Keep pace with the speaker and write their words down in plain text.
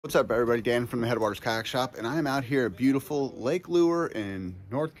What's up, everybody? Dan from the Headwaters Kayak Shop, and I am out here at beautiful Lake Lure in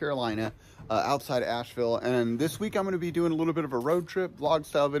North Carolina, outside Asheville. And this week I'm going to be doing a little bit of a road trip vlog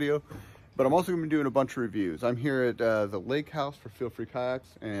style video, but I'm also going to be doing a bunch of reviews. I'm here at the lake house for Feelfree Kayaks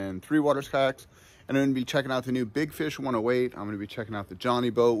and 3 Waters Kayaks, and I'm going to be checking out the new Big Fish 108. I'm going to be checking out the Jonny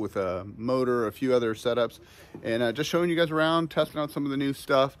Boat with a motor, a few other setups, and just showing you guys around, testing out some of the new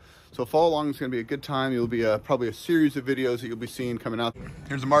stuff. So follow along, it's gonna be a good time. It'll be probably a series of videos that you'll be seeing coming out.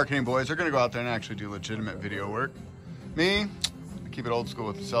 Here's the marketing boys. They're gonna go out there and actually do legitimate video work. Me, I keep it old school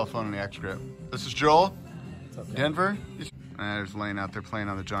with the cell phone and the X grip. This is Joel, Denver. And there's Lane out there playing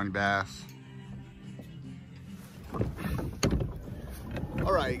on the Johnny Bass.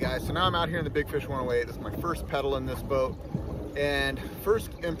 All right, you guys, so now I'm out here in the Big Fish 108. This is my first pedal in this boat. And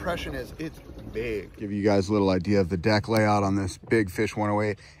first impression is it's big. Give you guys a little idea of the deck layout on this Big Fish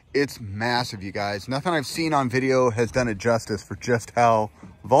 108. It's massive, you guys. Nothing I've seen on video has done it justice for just how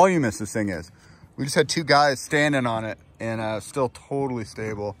voluminous this thing is. We just had 2 guys standing on it and still totally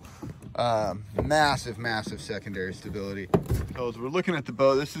stable. Massive, massive secondary stability. So as we're looking at the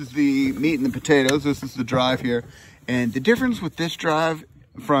boat, this is the meat and the potatoes. This is the drive here. And the difference with this drive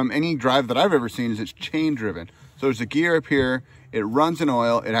from any drive that I've ever seen is it's chain driven. So there's a gear up here, it runs in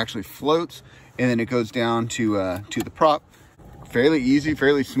oil, it actually floats, and then it goes down to the prop. Fairly easy,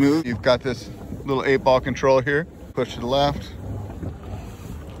 fairly smooth. You've got this little 8-ball control here. Push to the left,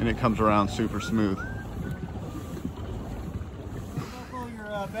 and it comes around super smooth. All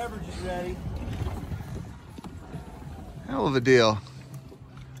your beverages ready. Hell of a deal.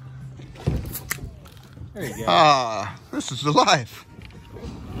 There you go. Ah, this is the life.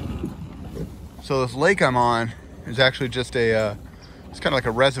 So this lake I'm on is actually just a, it's kind of like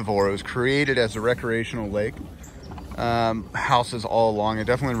a reservoir. It was created as a recreational lake. Houses all along it,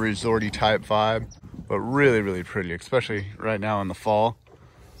 definitely a resorty type vibe, but really, really pretty, especially right now in the fall.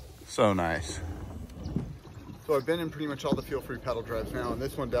 So nice. So I've been in pretty much all the Feelfree pedal drives now, and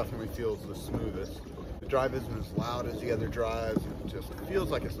this one definitely feels the smoothest. The drive isn't as loud as the other drives. It just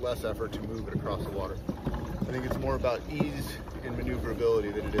feels like it's less effort to move it across the water. I think it's more about ease and maneuverability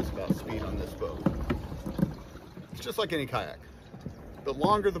than it is about speed on this boat. It's just like any kayak. The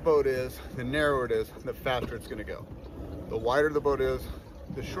longer the boat is, the narrower it is, the faster it's going to go. The wider the boat is,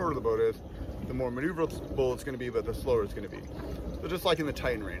 the shorter the boat is, the more maneuverable it's going to be, but the slower it's going to be. So just like in the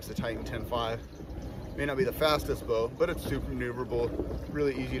Titan range, the Titan 10.5 may not be the fastest boat, but it's super maneuverable,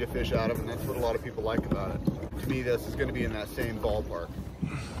 really easy to fish out of, and that's what a lot of people like about it. To me, this is going to be in that same ballpark.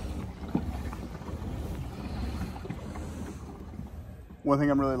 One thing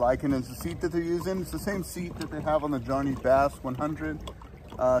I'm really liking is the seat that they're using. It's the same seat that they have on the Johnny Bass 100.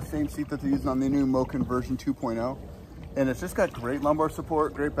 Same seat that they're using on the new Moken version 2.0. And it's just got great lumbar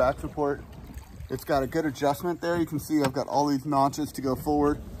support, great back support. It's got a good adjustment there. You can see I've got all these notches to go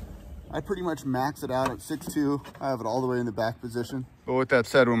forward. I pretty much max it out at 6'2". I have it all the way in the back position. But with that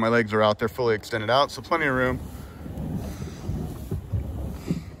said, when my legs are out, they're fully extended out, so plenty of room.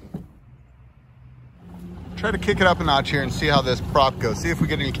 Try to kick it up a notch here and see how this prop goes. See if we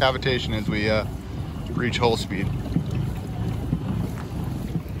get any cavitation as we reach hull speed.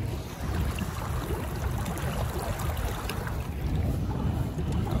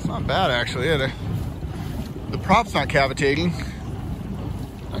 That's not bad, actually. Yeah, the prop's not cavitating.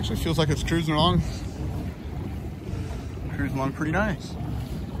 Actually feels like it's cruising along. Cruising along pretty nice.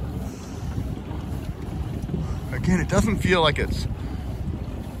 Again, it doesn't feel like it's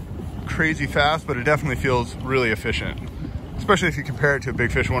crazy fast, but it definitely feels really efficient, especially if you compare it to a Big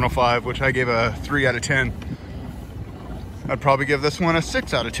Fish 105, which I gave a 3 out of 10. I'd probably give this one a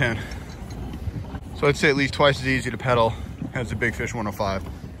 6 out of 10. So I'd say at least twice as easy to pedal as the Big Fish 105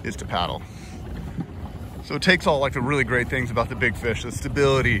 is to paddle. So it takes all like the really great things about the Big Fish, the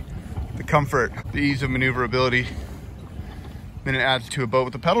stability, the comfort, the ease of maneuverability, then it adds to a boat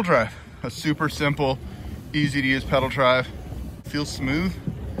with a pedal drive. A super simple, easy to use pedal drive. Feels smooth.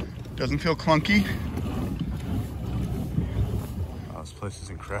 Doesn't feel clunky. Oh, this place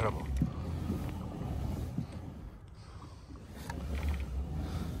is incredible.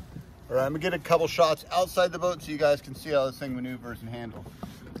 All right, I'm gonna get a couple shots outside the boat so you guys can see how this thing maneuvers and handles.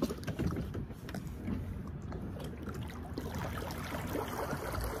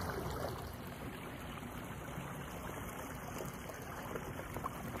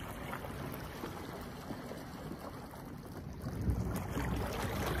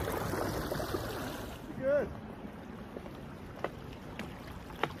 Good.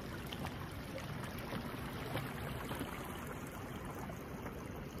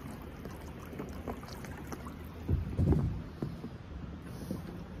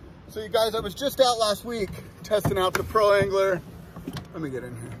 So you guys, I was just out last week testing out the Pro Angler Let me get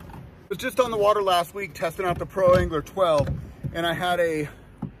in here. I was just on the water last week testing out the Pro Angler 12, and I had a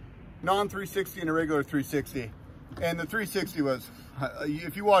non-360 and a regular 360. And the 360 was,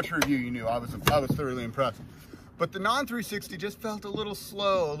 if you watch her review, you knew I was thoroughly impressed. But the non-360 just felt a little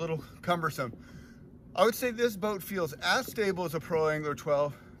slow, a little cumbersome. I would say this boat feels as stable as a Pro Angler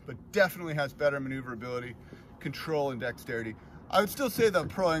 12, but definitely has better maneuverability, control, and dexterity. I would still say the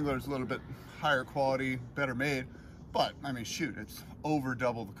Pro Angler is a little bit higher quality, better made, but I mean, shoot, it's over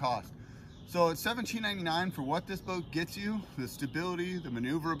double the cost. So it's $17.99 for what this boat gets you, the stability, the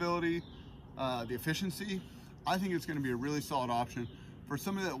maneuverability, the efficiency. I think it's going to be a really solid option for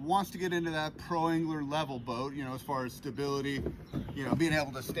somebody that wants to get into that Pro Angler level boat, you know, as far as stability, you know, being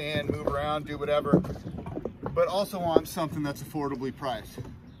able to stand, move around, do whatever, but also wants something that's affordably priced.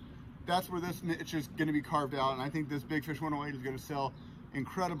 That's where this niche is going to be carved out, and I think this Big Fish 108 is going to sell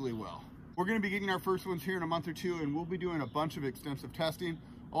incredibly well. We're going to be getting our first ones here in a month or two, and we'll be doing a bunch of extensive testing.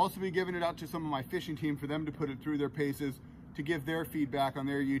 I'll also be giving it out to some of my fishing team for them to put it through their paces, to give their feedback on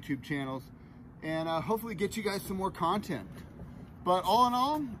their YouTube channels, and hopefully get you guys some more content. But all in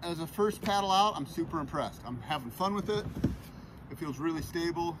all, as a first paddle out, I'm super impressed. I'm having fun with it. It feels really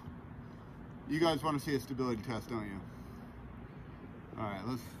stable. You guys want to see a stability test, don't you? All right,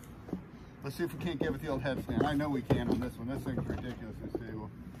 let's see if we can't give it the old headstand. I know we can on this one. This thing's ridiculously stable.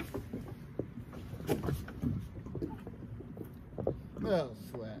 Oh,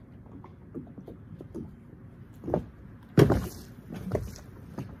 sweat.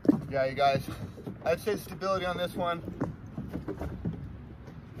 Yeah, you guys, I'd say stability on this one.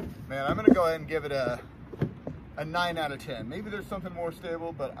 Man, I'm gonna go ahead and give it a 9 out of 10. Maybe there's something more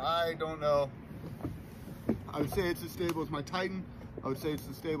stable, but I don't know. I would say it's as stable as my Titan. I would say it's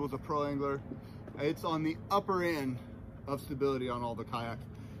as stable as a Pro Angler. It's on the upper end of stability on all the kayaks.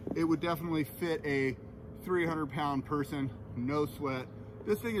 It would definitely fit a 300-pound person, no sweat.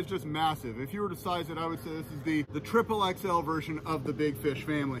 This thing is just massive. If you were to size it, I would say this is the triple XL version of the Big Fish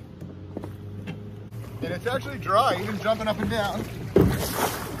family. And it's actually dry, even jumping up and down. A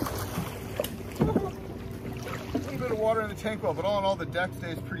little bit of water in the tank well, but all in all, the deck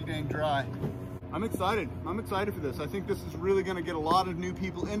stays pretty dang dry. I'm excited. I'm excited for this. I think this is really gonna get a lot of new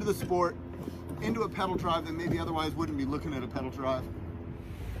people into the sport, into a pedal drive that maybe otherwise wouldn't be looking at a pedal drive.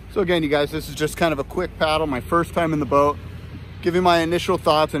 So again, you guys, this is just kind of a quick paddle, my first time in the boat, giving my initial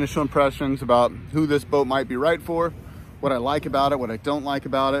thoughts, initial impressions about who this boat might be right for, what I like about it, what I don't like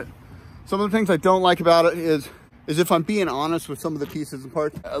about it. Some of the things I don't like about it is if I'm being honest with some of the pieces and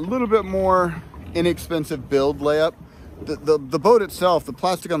parts, a little bit more inexpensive build layup. The boat itself, the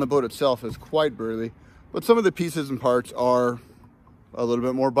plastic on the boat itself is quite burly, but some of the pieces and parts are a little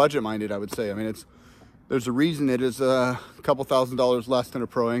bit more budget minded, I would say. I mean, there's a reason it is a couple $1,000s less than a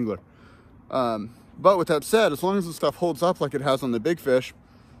Pro Angler. But with that said, as long as the stuff holds up like it has on the Big Fish,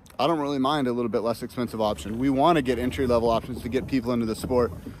 I don't really mind a little bit less expensive option. We want to get entry-level options to get people into the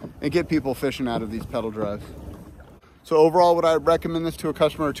sport and get people fishing out of these pedal drives. So overall, would I recommend this to a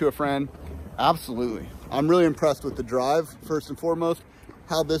customer or to a friend? Absolutely. I'm really impressed with the drive, first and foremost,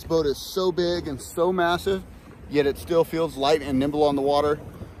 how this boat is so big and so massive, yet it still feels light and nimble on the water.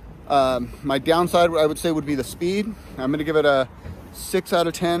 My downside, I would say, would be the speed. I'm gonna give it a 6 out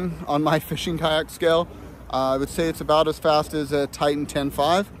of 10 on my fishing kayak scale. I would say it's about as fast as a Titan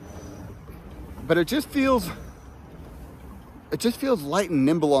 10.5, but it just feels light and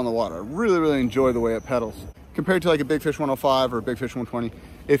nimble on the water. I really, really enjoy the way it pedals. Compared to like a Big Fish 105 or a Big Fish 120,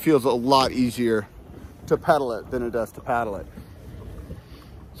 it feels a lot easier to pedal it than it does to paddle it.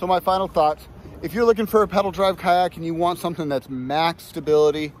 So my final thoughts, if you're looking for a pedal drive kayak and you want something that's max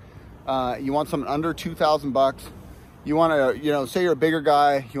stability, you want something under 2,000 bucks, you want to, you know, say you're a bigger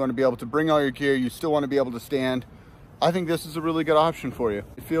guy, you want to be able to bring all your gear, you still want to be able to stand, I think this is a really good option for you.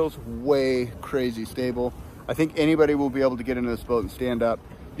 It feels way crazy stable. I think anybody will be able to get into this boat and stand up.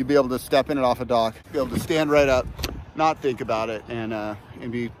 You'll be able to step in it off a dock, be able to stand right up, not think about it,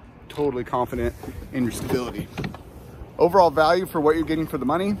 and be totally confident in your stability. Overall value for what you're getting for the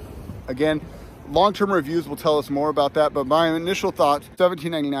money, again, long-term reviews will tell us more about that, but my initial thoughts,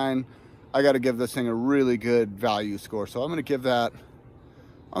 $17.99, I got to give this thing a really good value score. So I'm going to give that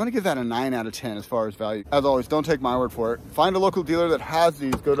a 9 out of 10 as far as value. As always, don't take my word for it. Find a local dealer that has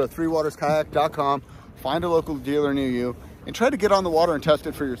these. Go to waterskayak.com, find a local dealer near you, and try to get on the water and test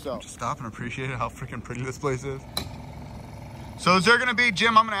it for yourself. Just stop and appreciate how freaking pretty this place is. So is there going to be,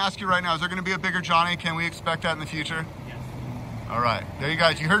 Jim, I'm going to ask you right now, is there going to be a bigger Jonny? Can we expect that in the future? Yes. All right. There you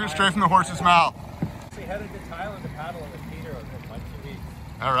guys. You heard it straight from the horse's mouth. We headed to Thailand to paddle it with Peter in like 2 weeks.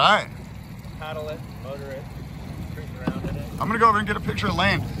 All right. Paddle it, motor it, cruise around in it. I'm going to go over and get a picture of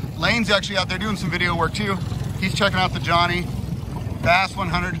Lane. Lane's actually out there doing some video work too. He's checking out the Jonny. Fast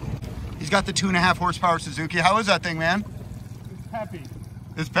 100. He's got the 2.5 horsepower Suzuki. How is that thing, man? It's peppy.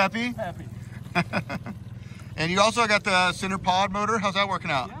 It's peppy? Peppy. And you also got the center pod motor. How's that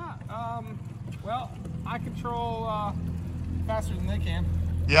working out? Yeah. Well, I control faster than they can.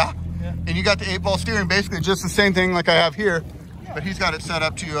 Yeah? Yeah. And you got the 8-ball steering, basically just the same thing like I have here, but he's got it set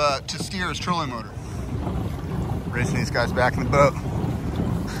up to steer his trolling motor. Racing these guys back in the boat.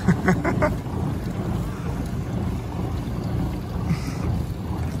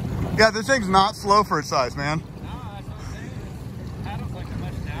 Yeah, this thing's not slow for its size, man. No, that's what I'm saying. The paddle's like a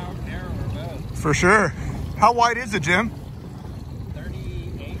much narrower boat. For sure. How wide is it, Jim?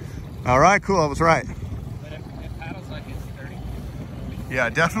 38. All right, cool, I was right. But it paddles like it's 30. Yeah,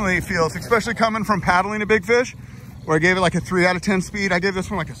 definitely feels, especially coming from paddling a big fish, where I gave it like a 3 out of 10 speed, I gave this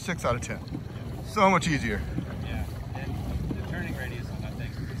one like a 6 out of 10. So much easier. Yeah, and the turning radius on that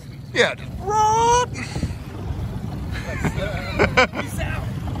thing's pretty sweet. Yeah, just rock. Peace out.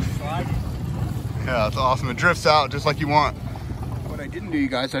 Slide. Yeah, it's awesome. It drifts out just like you want. What I didn't do, you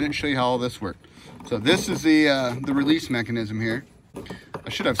guys, I didn't show you how all this worked. So this is the release mechanism here. I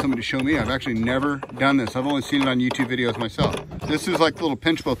should have somebody show me. I've actually never done this. I've only seen it on YouTube videos myself. This is like the little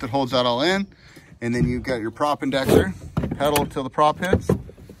pinch boat that holds that all in. And then you've got your prop indexer. You pedal till the prop hits.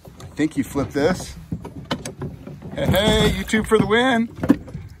 I think you flip this. Hey, YouTube for the win.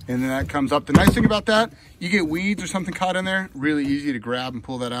 And then that comes up. The nice thing about that, you get weeds or something caught in there, really easy to grab and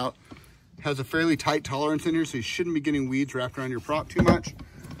pull that out. Has a fairly tight tolerance in here, so you shouldn't be getting weeds wrapped around your prop too much.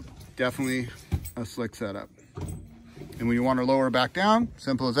 Definitely a slick setup. And when you want to lower it back down,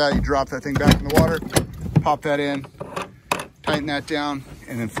 simple as that, you drop that thing back in the water, pop that in, tighten that down,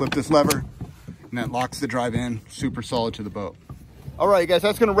 and then flip this lever, and that locks the drive in super solid to the boat. All right, guys,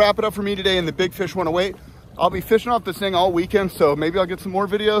 that's gonna wrap it up for me today in the Big Fish 108. I'll be fishing off this thing all weekend, so maybe I'll get some more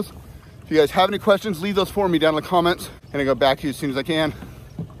videos. If you guys have any questions, leave those for me down in the comments, and I'll go back to you as soon as I can.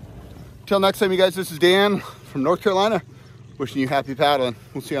 Till next time, you guys, this is Dan from North Carolina, wishing you happy paddling.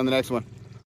 We'll see you on the next one.